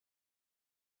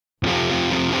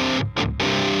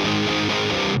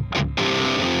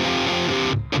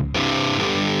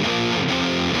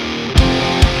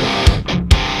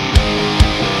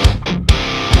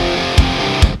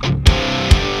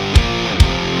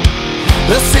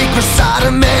The secret side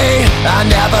of me I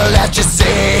never let you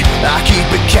see. I keep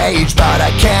it caged but I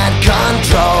can't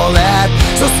control it.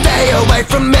 So stay away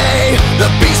from me, the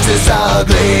beast is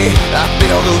ugly. I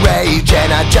feel the rage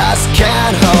and I just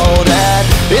can't hold it.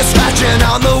 It's scratching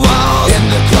on the walls, in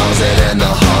the closet, in the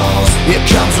halls. It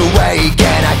comes awake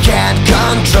and I can't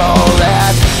control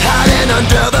it. Hiding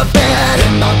under the bed,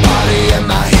 in my body, in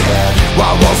my head.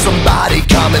 Why won't somebody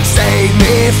come and save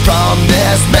me from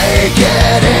this? Make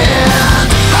it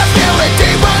end. I feel it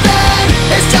deep within,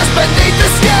 it's just beneath the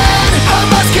skin. I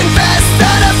must confess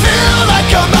that I feel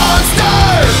like a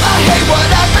monster. I hate what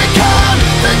I've become,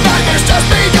 the nightmare's just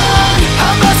begun.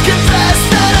 I must confess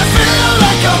that I feel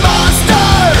like a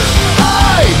monster.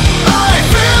 I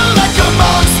feel like a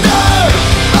monster.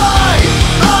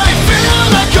 I feel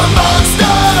like a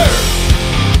monster.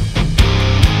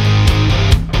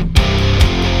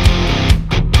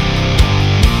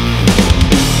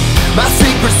 My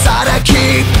secret side I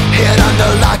keep hid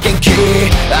under lock and key.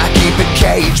 I keep it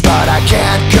caged but I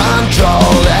can't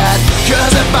control it.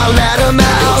 Cause if I let him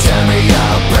out, he'll tear me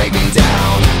up, break me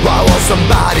down. Why won't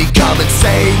somebody come and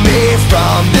save me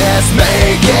from this?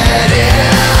 Make it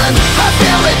end. I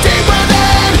feel it deep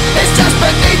within, it's just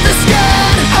beneath the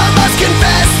skin. I must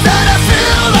confess that I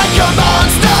feel like a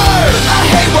monster. I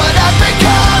hate what I've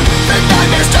become, the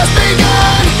nightmare's just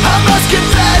begun. I must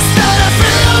confess that I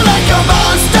feel like a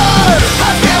monster.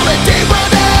 I feel it deep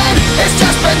within, it's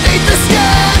just beneath the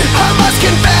skin. I must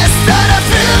confess that I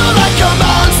feel like a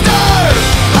monster.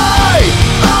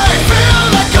 I feel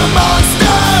like a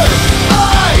monster.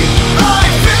 I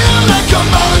feel like a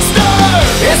monster.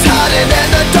 It's hiding in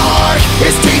the dark,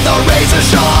 its teeth are razor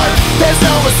sharp. There's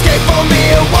no escape for me,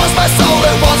 it wants my soul,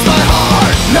 it wants my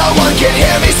heart. No one can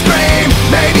hear me scream,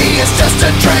 maybe it's just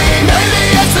a dream. Maybe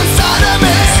it's inside of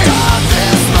me. Stop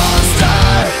this monster.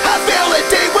 I feel it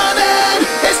deep within,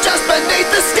 it's just beneath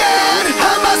the skin.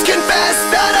 I must confess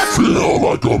that I feel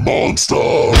like a monster.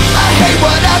 I hate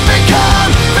what I've become,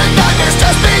 the nightmare's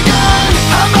just begun.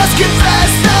 I must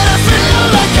confess that I feel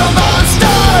like a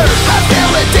monster. I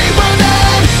feel it deep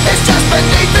within, it's just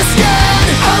beneath the skin.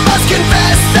 I must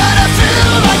confess that I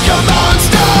feel like a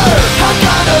monster. I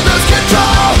gotta lose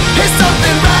control, it's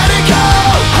something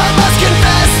radical. I must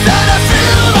confess that I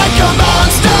feel like a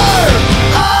monster.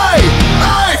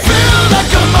 I feel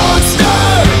like a monster.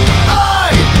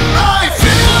 I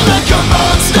feel like a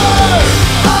monster.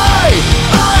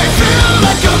 I feel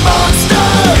like a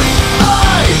monster.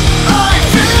 I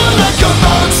feel like a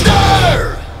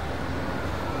monster.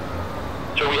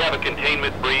 So we have a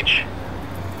containment breach.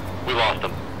 We lost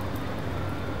them.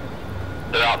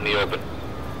 They're out in the open.